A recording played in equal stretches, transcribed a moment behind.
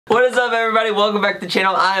What is up, everybody? Welcome back to the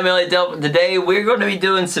channel. I am Elliott Delp. Today we're going to be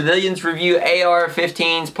doing Civilians Review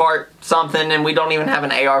AR-15s part something, and we don't even have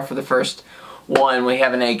an AR for the first one. We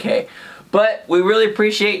have an AK. But we really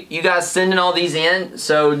appreciate you guys sending all these in,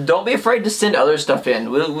 so don't be afraid to send other stuff in.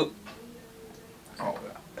 Oh,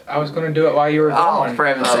 I was going to do it while you were going. Oh, for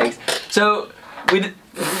heaven's sakes. So,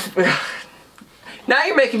 now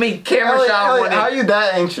you're making me camera shy. Elliott, how are you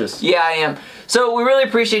that anxious? Yeah, I am. So we really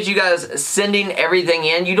appreciate you guys sending everything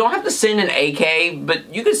in. You don't have to send an AK,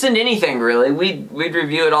 but you can send anything really. We'd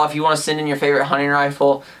review it all if you want to send in your favorite hunting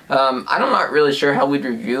rifle. I'm not really sure how we'd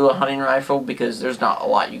review a hunting rifle because there's not a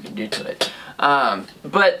lot you can do to it.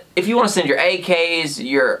 But if you want to send your AKs,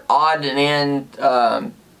 your odd and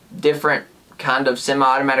end different kind of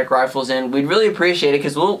semi-automatic rifles in, we'd really appreciate it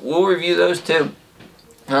because we'll review those too.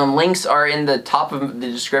 Links are in the top of the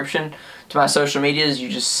description to my social medias. You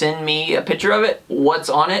just send me a picture of it, what's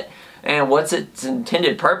on it, and what's its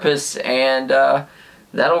intended purpose, and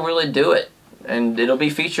that'll really do it. And it'll be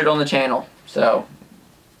featured on the channel. So,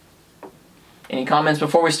 any comments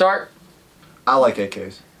before we start? I like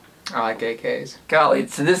AKs. I like AKs. Golly,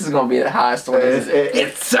 so this is going to be the highest one.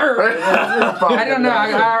 It's sir. I don't know.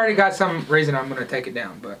 I already got some reason I'm going to take it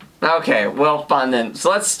down, but okay, well, fine then. So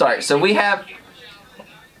let's start. So we have.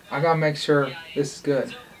 I gotta make sure this is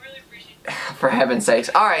good. For heaven's sakes.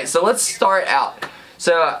 Alright, so let's start out.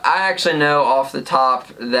 So I actually know off the top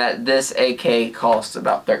that this AK costs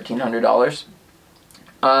about $1,300.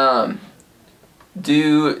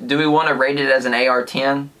 Do we want to rate it as an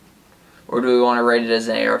AR-10? Or do we want to rate it as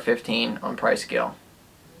an AR-15 on price scale?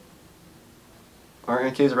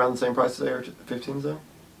 Aren't AKs around the same price as AR-15s though?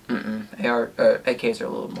 AKs are a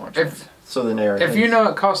little more expensive. So then AR-10s. If you know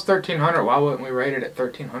it costs $1,300, why wouldn't we rate it at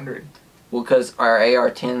 $1,300? Well, because our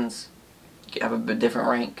AR-10s have a different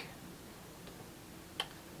rank.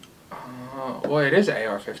 Well, it is an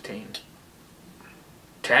AR-15.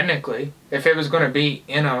 Technically, if it was going to be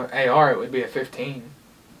in an AR, it would be a 15.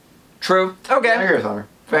 True. Okay. I agree with Hunter.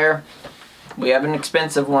 Fair. We have an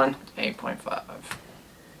expensive one, 8.5.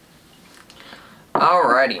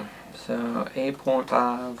 Alrighty. So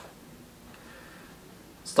 8.5.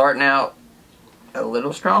 Starting out a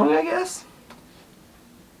little strong, I guess.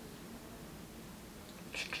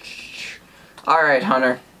 Alright,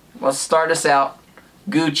 Hunter. Let's start us out.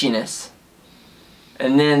 Gucci-ness.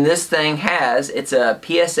 And then this thing has, it's a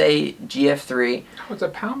PSA GF3. Oh, it's a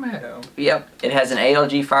Palmetto. Yep. It has an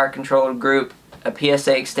ALG fire control group, a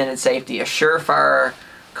PSA extended safety, a Surefire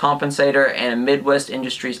compensator, and a Midwest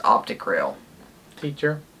Industries optic rail.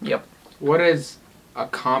 Teacher? Yep. What is a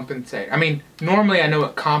compensator? I mean, normally I know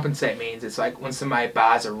what compensate means. It's like when somebody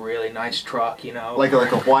buys a really nice truck, you know. Like a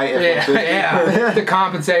white F-150. Yeah. To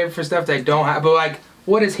compensate for stuff they don't have. But like,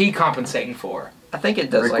 what is he compensating for? I think it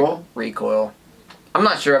does recoil? like recoil. I'm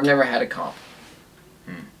not sure. I've never had a comp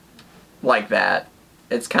like that.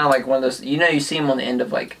 It's kind of like one of those, you know, you see them on the end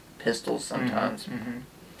of like pistols sometimes.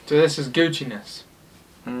 So this is Gucci-ness.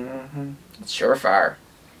 It's Surefire.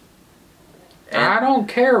 And I don't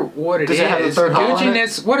care what it is. Does it have the third hull on it?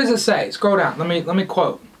 Gucci-ness. What does it say? Scroll down. Let me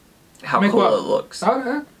quote. how cool it looks.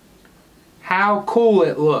 Okay. How cool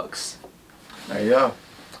it looks. There you go.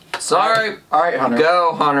 Sorry. Alright, Hunter.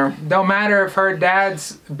 Go, Hunter. Don't matter if her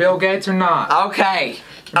dad's Bill Gates or not. Okay.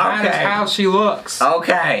 It matters how she looks.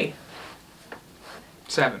 Okay.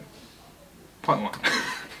 7.1.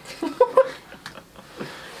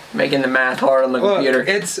 Making the math hard on the computer.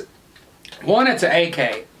 It's an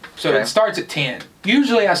AK, so it starts at 10.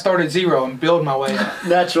 Usually I start at 0 and build my way up.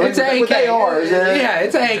 Naturally. It's an AK. With ARs, yeah,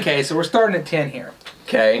 it's an AK, so we're starting at 10 here.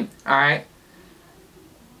 Okay. Alright.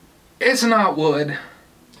 It's not wood.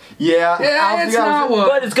 Yeah. It's not wood.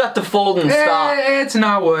 But it's got the folding stock. It's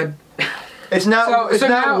not wood. It's not. It's not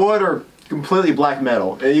now, wood or completely black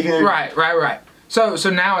metal. You can. Right. So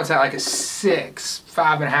now it's at like a 6,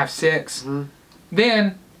 5.5, 6.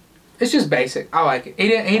 Then it's just basic. I like it. He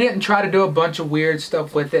didn't try to do a bunch of weird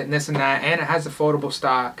stuff with it and this and that, and it has a foldable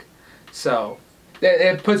stock, so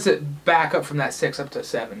it puts it back up from that 6 up to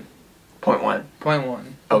 7. 0.1. 0.1.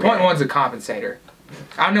 Okay. 0.1's a compensator.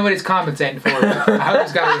 I don't know what he's compensating for. But I hope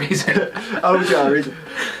he's got a reason.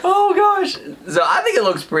 Oh gosh. So I think it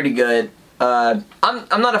looks pretty good. I'm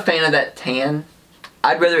not a fan of that tan.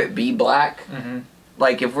 I'd rather it be black.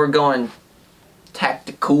 Like if we're going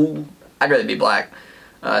tactical, I'd rather it be black.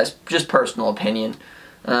 It's just personal opinion.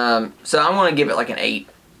 So I'm going to give it like an 8.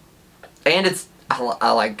 And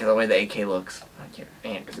I like the way the AK looks.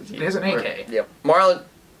 It is an AK. Yep. Marlon,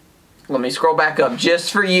 let me scroll back up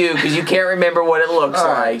just for you because you can't remember what it looks like.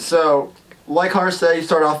 Alright, so like Hunter said, you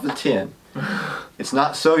start off with a 10. It's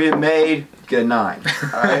not Soviet made, get a 9.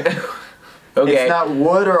 Alright? Okay. It's not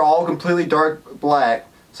wood or all completely dark black.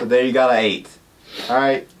 So there you got an 8. All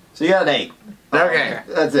right. So you got an 8. Okay.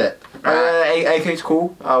 That's it. AK's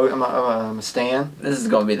cool. I'm a stan. This is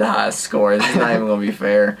going to be the highest score. This is not even going to be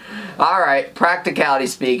fair. All right. Practicality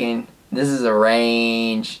speaking, this is a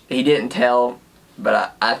range. He didn't tell,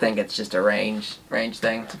 but I think it's just a range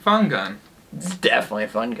thing. It's a fun gun. It's definitely a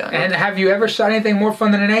fun gun. And have you ever shot anything more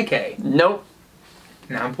fun than an AK? Nope.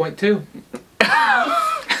 9.2.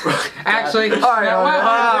 Actually, All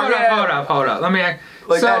right, hold up. Let me.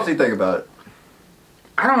 Actually think about it.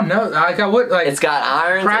 I don't know. Like I would like. It's got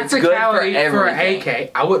irons. Practicality It's good for for an everything.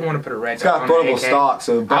 AK. I wouldn't want to put a red It's dot got on an portable AK. stock,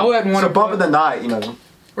 so I wouldn't want to bump in the night, you know.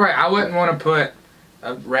 Right. I wouldn't want to put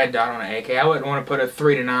a red dot on an AK. I wouldn't want to put a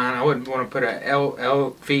 3-9. I wouldn't want to put a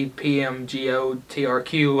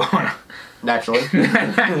LVPMGOTRQ on a. Naturally.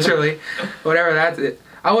 Naturally, whatever that's it.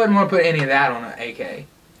 I wouldn't want to put any of that on an AK. It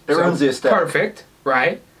runs the aesthetic. Perfect,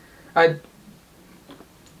 right? I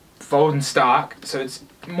folding stock, so it's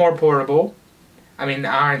more portable. I mean, the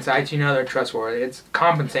iron sights, you know, they're trustworthy. It's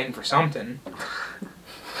compensating for something.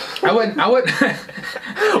 I wouldn't.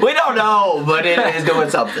 We don't know, but it is doing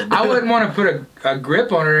something. I wouldn't want to put a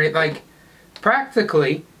grip on it. Like,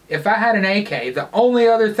 practically, if I had an AK, the only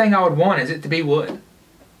other thing I would want is it to be wood.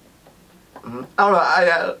 I don't know.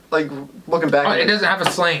 I like looking back. Oh, it doesn't have a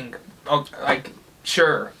sling. Oh, like,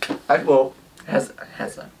 sure. Well, has a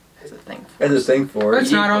thing. there's a thing for it.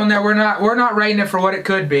 It's not on there. We're not rating it for what it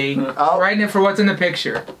could be. Oh. Rating it for what's in the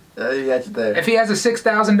picture. That's there. If he has a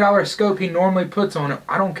 $6,000 scope he normally puts on it,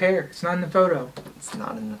 I don't care. It's not in the photo. It's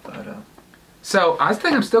not in the photo. So I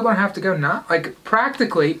think I'm still gonna have to go not like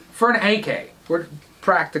practically for an AK. We're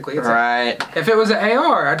practically it's Right. if it was an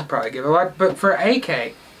AR, I'd probably give a lot. But for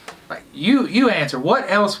AK, like you answer. What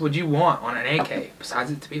else would you want on an AK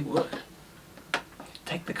besides it to be wood?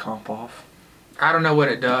 Take the comp off. I don't know what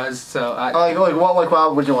it does. So I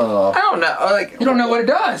What would you want it off? I don't know. Like you don't know what it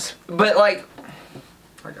does. But like,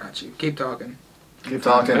 I got you. Keep talking. Keep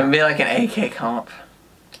talking. it'd be like an AK comp.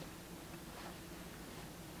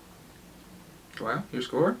 Well, your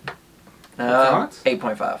score? Thoughts?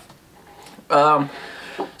 8.5.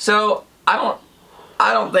 So I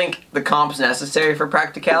don't think the comp's necessary for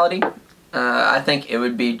practicality. I think it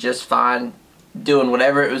would be just fine doing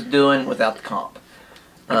whatever it was doing without the comp.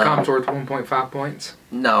 The comp's worth 1.5 points.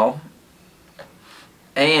 No.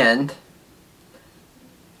 And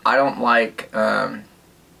I don't like, well,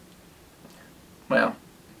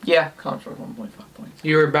 yeah, comp's worth 1.5 points.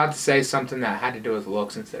 You were about to say something that had to do with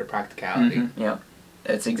looks instead of practicality. Yeah.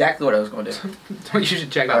 That's exactly what I was going to do. You should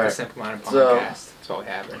check out the Simple Minded podcast. So- That's all we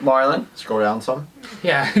have. Here. Marlon? Scroll down some.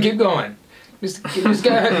 Yeah, keep going. Just go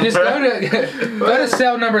to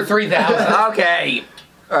cell number 3000. Okay.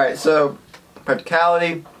 All right, so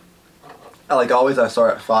practicality. Like always, I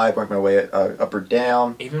start at 5, work my way up or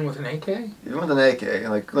down. Even with an AK? Even with an AK, and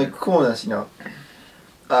like coolness, you know.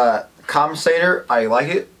 Compensator, I like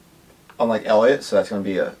it. Unlike Elliott, so that's going to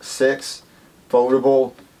be a 6.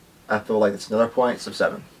 Foldable, I feel like it's another point, so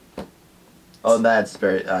 7. Other than that, it's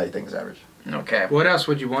very, I think it's average. Okay. What else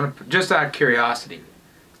would you want to... Just out of curiosity.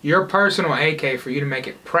 Your personal AK, for you to make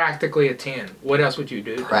it practically a 10, what else would you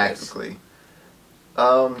do? Practically. I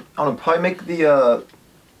don't know, probably make the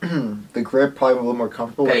the grip probably a little more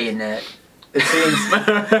comfortable. Bayonet. It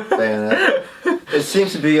seems bayonet. It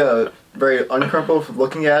seems to be very uncomfortable from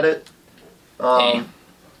looking at it.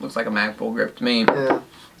 Looks like a Magpul grip to me. Yeah,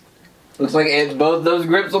 Looks like it's both those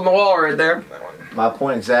grips on the wall right there. my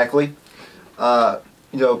point exactly. You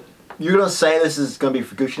know, you're gonna say this is gonna be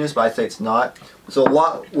for Gucci-ness, but I say it's not. There's a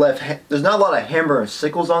lot left. There's not a lot of hammer and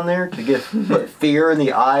sickles on there to put fear in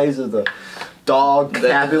the eyes of the dog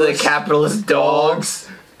The capitalist dogs.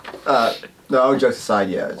 No, jokes aside,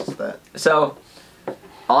 yeah, it's just that. So,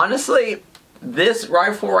 honestly, this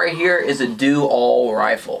rifle right here is a do-all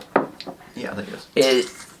rifle. Yeah, I think it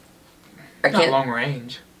is. I Not can't. long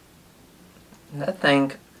range. That thing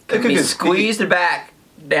could could be get squeezed back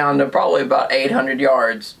down to probably about 800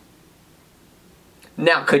 yards.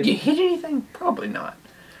 Now, could you hit anything? Probably not.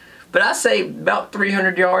 But I say about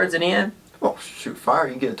 300 yards and in. Well, shoot fire,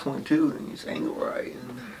 you get a 22 and you just angle right.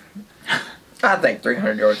 I think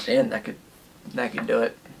 300 yards in, that could do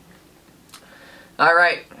it. All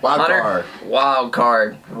right, Wild Hunter. card. Wild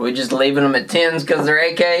card. Are we just leaving them at 10s because they're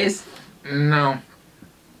AKs? No.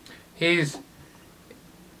 He's...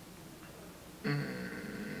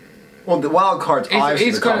 Well, the wild card's obviously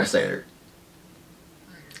he's the gonna- compensator.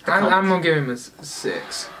 I'm going to give him a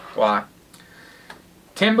 6. Why?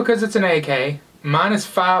 10 because it's an AK.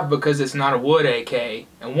 -5 because it's not a wood AK,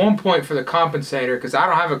 and 1 point for the compensator because I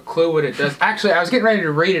don't have a clue what it does. Actually, I was getting ready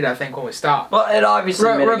to read it, I think, when we stopped. Well, it obviously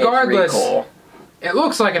regardless, recoil. It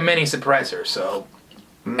looks like a mini suppressor, so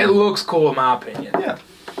it looks cool in my opinion. Yeah.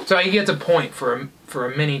 So he gets a point for a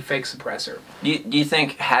mini fake suppressor. Do you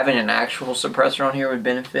think having an actual suppressor on here would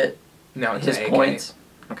benefit No, it's his an AK. points?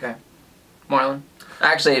 Okay. Marlon?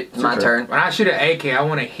 Actually, it's my turn. When I shoot an AK, I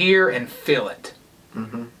want to hear and feel it.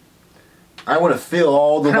 Mm-hmm. I want to feel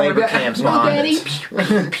all the labor camps behind it.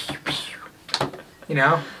 You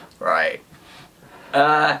know? Right.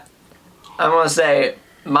 I'm going to say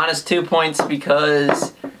 -2 points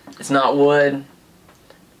because it's not wood.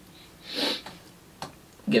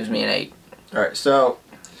 Gives me an 8. Alright, so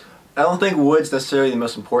I don't think wood's necessarily the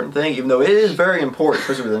most important thing, even though it is very important,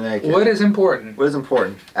 especially with an AK. Wood is important. Wood is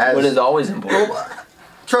important. Wood is always important. Well,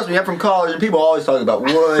 trust me, I'm from college and people always talk about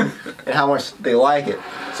wood and how much they like it.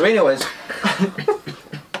 So anyways,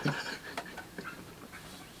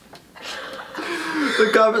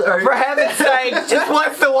 For heaven's sake, just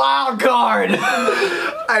what's the wild card?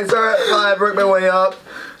 I worked my way up.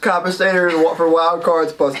 Compensator for wild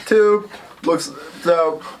cards +2. Looks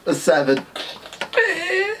so a 7.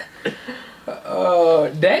 Oh,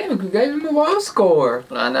 Dave gave him a low score.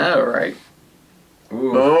 I know, right?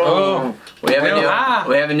 Ooh. Oh, we have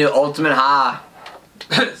a new ultimate high.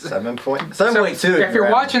 7.2. If you're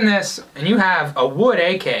watching this and you have a wood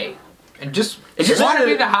AK and just want to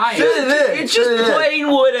be the highest, it's just plain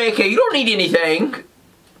wood AK. You don't need anything.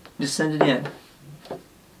 Just send it in.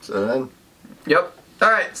 So then. Yep. All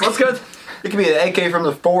right. So let's go. It could be an AK from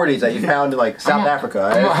the 40s that you found in like South Africa.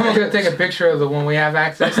 I'm gonna take a picture of the one we have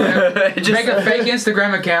access to. Make a fake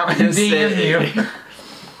Instagram account and DM you.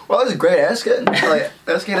 Well, this is great. SK, like,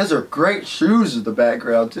 SK has are great shoes in the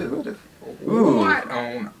background too. Ooh. What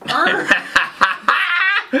on earth?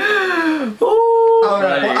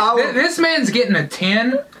 This man's getting a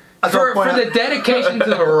 10 for the dedication to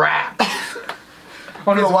the rap.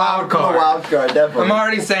 On his wild card. The wild card, definitely. I'm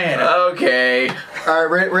already saying it. Okay.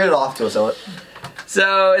 Alright, read it off to us, Elliott.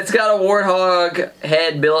 So it's got a Warthog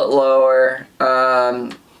head billet lower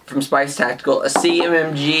from Spice Tactical, a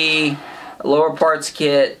CMMG, a lower parts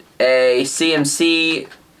kit, a CMC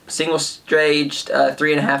single staged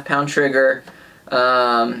 3.5 pound trigger,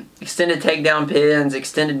 extended takedown pins,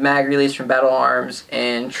 extended mag release from Battle Arms,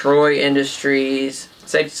 and Troy Industries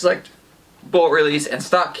safety select bullet release and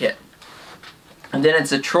stock kit. And then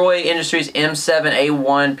it's a Troy Industries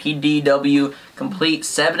M7A1 PDW complete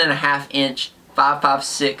 7.5 inch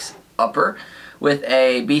 5.56 upper with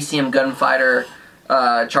a BCM gunfighter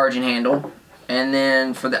charging handle. And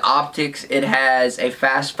then for the optics, it has a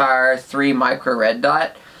fast fire 3 micro red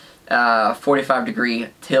dot, 45 degree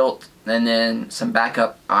tilt, and then some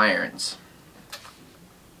backup irons.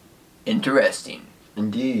 Interesting.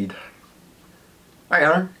 Indeed. Alright,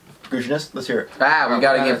 Hunter. Gucciness, let's hear it. We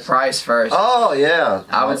gotta give price first. Oh, yeah.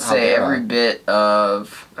 I would say every bit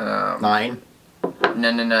of... 9.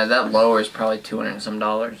 No, that lower is probably $200 and some.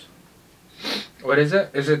 What is it?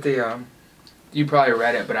 Is it the, you probably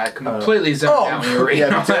read it, but I completely zoned out when you were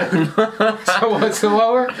reading it. So what's the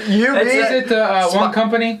lower? Is it the one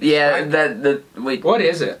company? Yeah, right? wait. What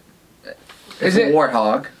is it? Is it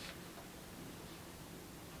Warthog?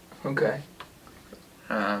 Okay.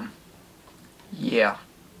 Yeah.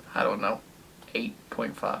 I don't know.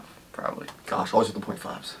 8.5, probably. Gosh, always with the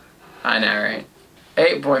 .5s. I know, right?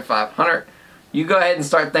 8.5. Hunter, you go ahead and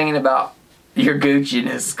start thinking about your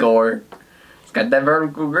Gucci-ness score. It's got that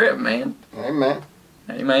vertical grip, man. Hey, man.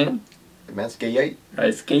 Hey, man. Hey, man, ski-8.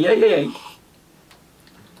 Hey, ski-8.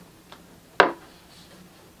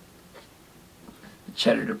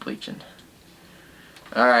 Cheddar depletion.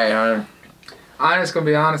 Alright, Hunter. I'm just gonna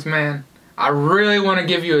be honest, man. I really want to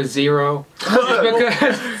give you a 0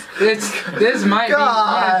 because this might be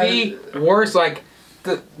one of the worst. Like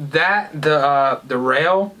the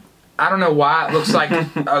rail. I don't know why it looks like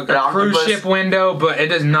a cruise ship window, but it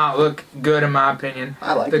does not look good in my opinion.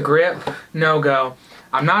 I like the it. grip. No go.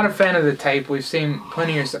 I'm not a fan of the tape. We've seen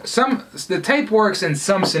plenty of the tape works in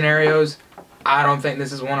some scenarios. I don't think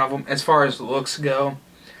this is one of them as far as looks go.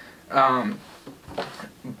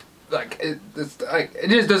 It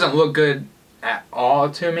just doesn't look good at all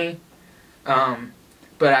to me.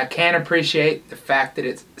 But I can appreciate the fact that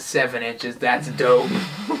it's 7 inches. That's dope.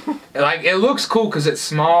 It looks cool because it's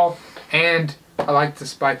small, and I like the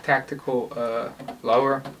Spike Tactical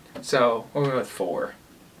lower. So we'll go with 4.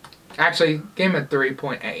 Actually, give him a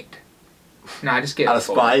 3.8. Nah, just give it 4. Out of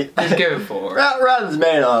spite. Just give it 4. Round's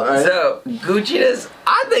man up, right? So, Gucci-ness,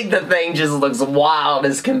 I think the thing just looks wild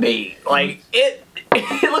as can be. Like,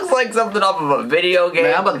 It looks like something off of a video game.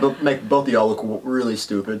 Man, I'm about to make both of y'all look really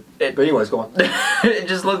stupid. But anyways, go on. It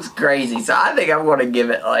just looks crazy. So I think I'm going to give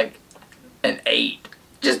it like an 8.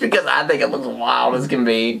 Just because I think it looks wild as can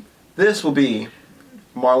be. This will be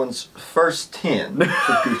Marlon's first 10 for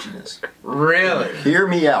Gucci-ness. Really? Hear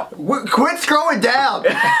me out. Quit scrolling down!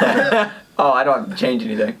 Oh, I don't have to change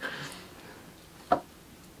anything.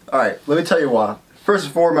 Alright, let me tell you why. First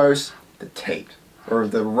and foremost, the tape. Or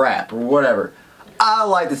the wrap, or whatever. I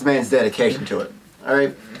like this man's dedication to it.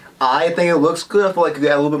 Alright? I think it looks good. I feel like you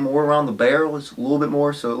got a little bit more around the barrel. It's a little bit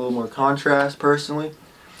more, so a little more contrast, personally.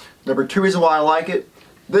 Number 2 reason why I like it.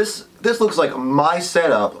 This looks like my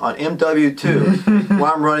setup on MW2 when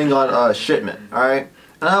I'm running on shipment. Alright?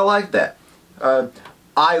 And I like that.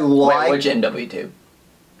 I like... Wait, which MW2?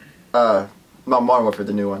 My Modern Warfare,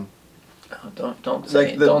 the new one. Oh, don't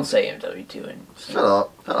say MW2. And Shut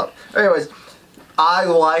up. Anyways, I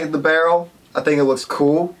like the barrel. I think it looks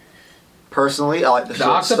cool. Personally, I like the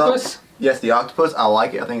octopus? stuff. Yes, the octopus. I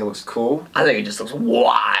like it. I think it looks cool. I think it just looks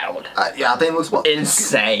wild. Yeah, I think it looks wild.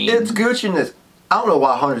 Insane. It's Gucci-ness. I don't know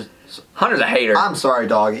why Hunter's a hater. I'm sorry,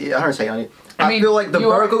 dog. Yeah, Hunter's hating on you. I feel like the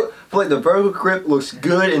vertical grip looks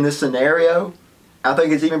good in this scenario. I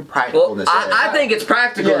think it's even practical in this scenario. I think it's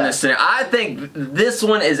practical in this scenario. I think this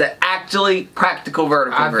one is actually practical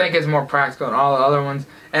vertical grip. I think it's more practical than all the other ones.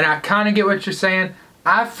 And I kind of get what you're saying.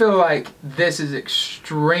 I feel like this is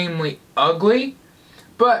extremely ugly.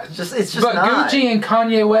 But it's just but not. Gucci and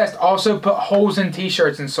Kanye West also put holes in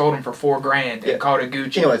t-shirts and sold them for $4,000 and called it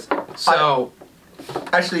Gucci. Anyways, so...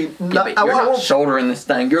 Actually, you're not shouldering this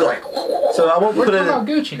thing. You're like... So I won't put it... about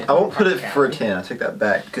Gucci now. I won't put it for a 10. I take that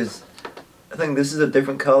back because I think this is a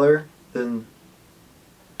different color than...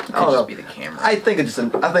 I don't know. Be the camera. I think a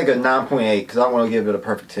 9.8 because I don't want to give it a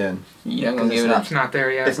perfect 10. You're not gonna give it. It's not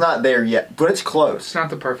there yet. It's not there yet, but it's close. It's not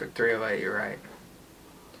the perfect 3 of 8. You're right.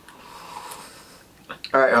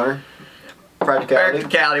 All right, Hunter.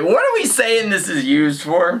 Practicality. What are we saying this is used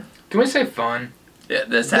for? Can we say fun? Yeah,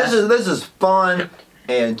 this is fun,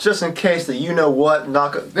 and just in case that you know what,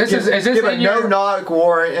 give a no-knock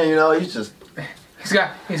warrant, and you know he's just.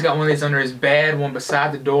 He's got one of these under his bed, one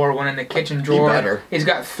beside the door, one in the kitchen drawer. He's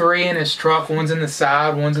got 3 in his truck. One's in the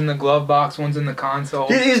side, one's in the glove box, one's in the console.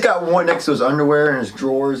 He's got one next to his underwear and his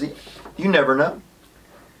drawers. You never know.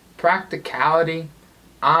 Practicality,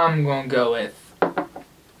 I'm gonna go with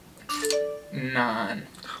 9.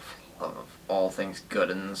 Of all things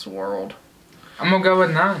good in this world, I'm gonna go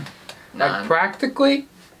with 9. Like practically,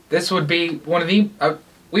 this would be one of the.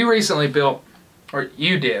 We recently built, or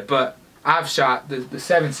you did, but. I've shot the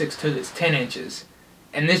 7.62 that's 10 inches,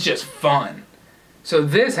 and it's just fun. So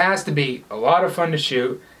this has to be a lot of fun to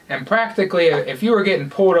shoot, and practically, if you were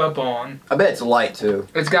getting pulled up on... I bet it's light, too.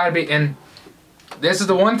 It's got to be, and this is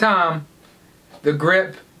the one time the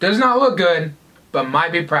grip does not look good, but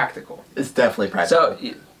might be practical. It's definitely practical.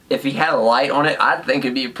 So, if he had a light on it, I think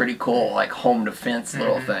it'd be a pretty cool, like, home defense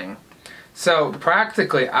little thing. So,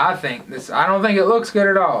 practically, I don't think it looks good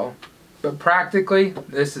at all. But practically,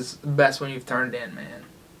 this is the best one you've turned in, man.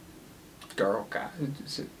 Girl, guy,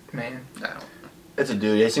 man. No. It's a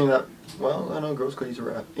dude. You seen that? Well, I know girls could use a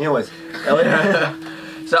rap. Anyways,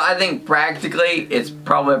 Elliott. So I think practically, it's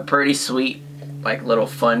probably a pretty sweet, like little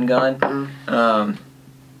fun gun. I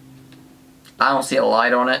don't see a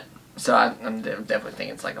light on it, so I'm definitely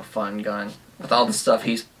thinking it's like a fun gun. With all the stuff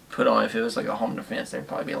he's put on, if it was like a home defense, there'd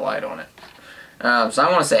probably be a light on it. So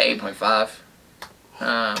I want to say 8.5.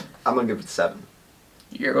 I'm going to give it 7.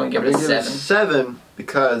 You're going to give it a 7? 7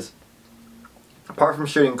 because apart from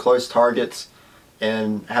shooting close targets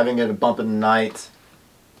and having it a bump in the night,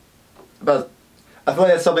 but I feel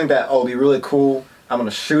like that's something that will be really cool. I'm going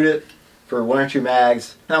to shoot it for 1 or 2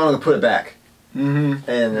 mags, and I'm going to put it back.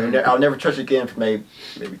 And I'll never touch it again for maybe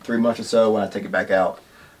 3 months or so when I take it back out.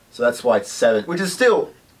 So that's why it's 7, which is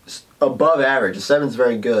still above average. A 7 is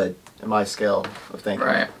very good in my scale of thinking.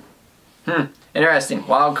 Right. Interesting.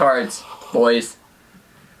 Wild cards, boys.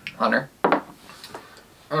 Hunter.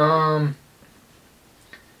 I'm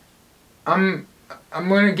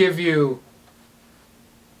gonna give you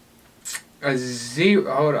a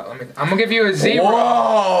 0. Hold on, I'm gonna give you a 0.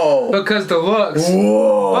 Whoa! Because the looks.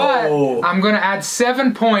 Whoa! But I'm gonna add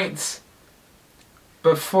 7 points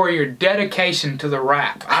before your dedication to the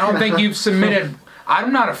rap. I don't think you've submitted.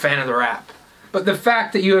 I'm not a fan of the rap, but the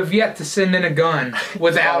fact that you have yet to send in a gun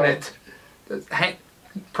without it. Hey,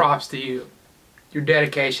 props to you. Your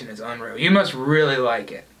dedication is unreal. You must really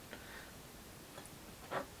like it.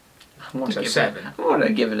 I want to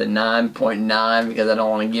give it a 9.9 because I don't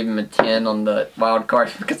want to give him a 10 on the wild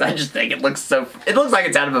card because I just think it looks like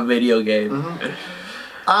it's out of a video game.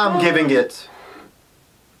 I'm giving it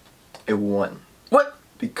it won. What?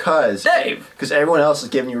 Because Dave. Because everyone else is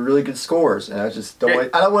giving you really good scores, and I just don't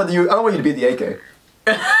want. I don't want you to beat the AK.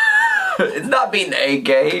 It's not beating the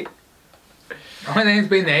AK. The only thing that's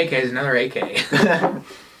beating the AK is another AK.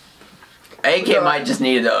 AK might just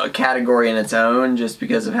need a category in its own just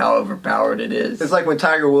because of how overpowered it is. It's like when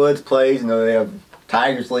Tiger Woods plays, you know, they have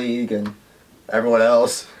Tigers League and everyone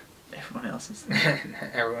else. Everyone else is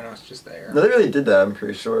Everyone else just there. No, they really did that, I'm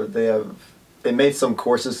pretty sure. They made some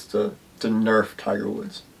courses to nerf Tiger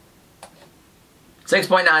Woods.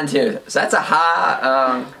 6.92. So that's a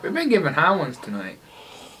high. We've been giving high ones tonight.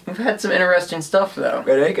 We've had some interesting stuff though.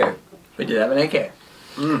 Great AK. We did have an AK.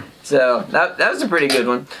 So that was a pretty good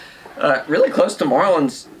one. Really close to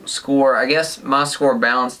Marlon's score. I guess my score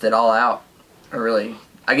balanced it all out. Or really,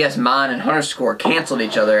 I guess mine and Hunter's score canceled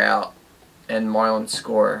each other out. And Marlon's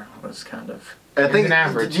score was kind of... I think, an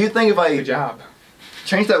average. Do you think if I Good job.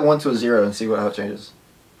 change that 1 to a 0 and see how it changes?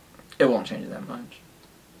 It won't change that much.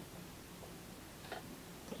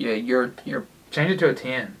 Yeah, you're Change it to a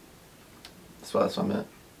 10. That's what I meant.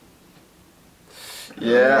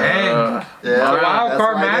 Yeah. Dang. Yeah. The wild That's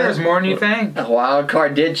card what I matters did. more than you think. the wild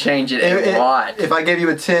card did change it a lot. If I gave you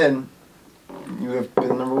a 10, you would have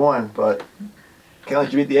been number 1, but can't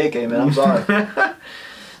let you beat the AK, man. I'm sorry.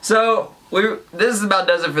 So this about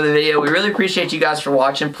does it for the video. We really appreciate you guys for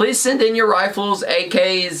watching. Please send in your rifles,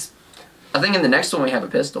 AKs. I think in the next one we have a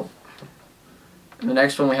pistol. In the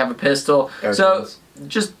next one we have a pistol. So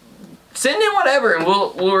just send in whatever and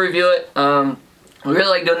we'll review it. We really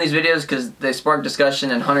like doing these videos because they spark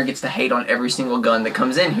discussion and Hunter gets to hate on every single gun that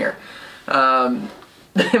comes in here. I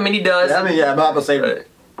mean, he does. Yeah, I'm not gonna say.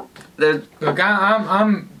 Look,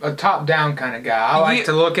 I'm a top-down kind of guy. I like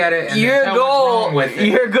to look at it and tell what's wrong with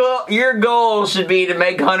it. Your goal should be to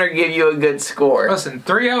make Hunter give you a good score. Listen,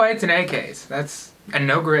 308s and AKs. And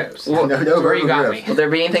no grips. No That's where you got grips. me. Will there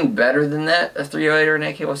be anything better than that? A 308 or an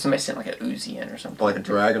AK? Well, somebody sent like an Uzi in or something. Like a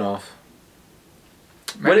Dragunov.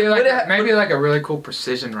 Maybe like a really cool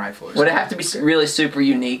precision rifle. Or Would it have to be really super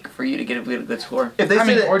unique for you to get a good score? If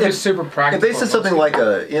they or just super practical. If they said something like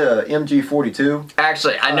a MG42.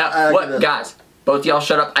 Actually, I know. Guys, both y'all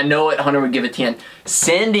shut up. I know what Hunter would give a 10.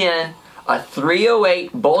 Send in a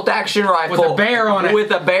 308 bolt action rifle with a bear on it,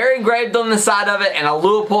 with a bear engraved on the side of it and a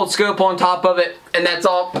Leupold scope on top of it, and that's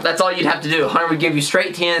all you'd have to do. Hunter would give you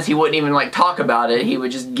straight 10s. He wouldn't even like talk about it. He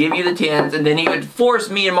would just give you the 10s, and then he would force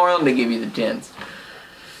me and Marlon to give you the 10s.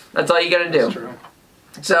 That's all you gotta do. That's true.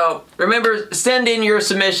 So remember, send in your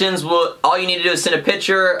submissions. All you need to do is send a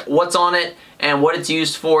picture, what's on it, and what it's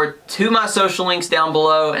used for to my social links down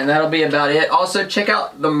below, and that'll be about it. Also, check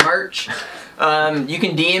out the merch. You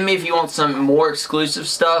can DM me if you want some more exclusive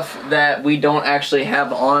stuff that we don't actually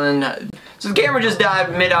have on. So the camera just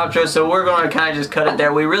died mid-outro, so we're going to kind of just cut it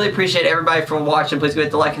there. We really appreciate everybody for watching. Please go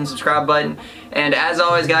hit the like and subscribe button. And as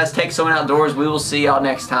always, guys, take someone outdoors. We will see y'all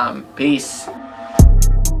next time. Peace.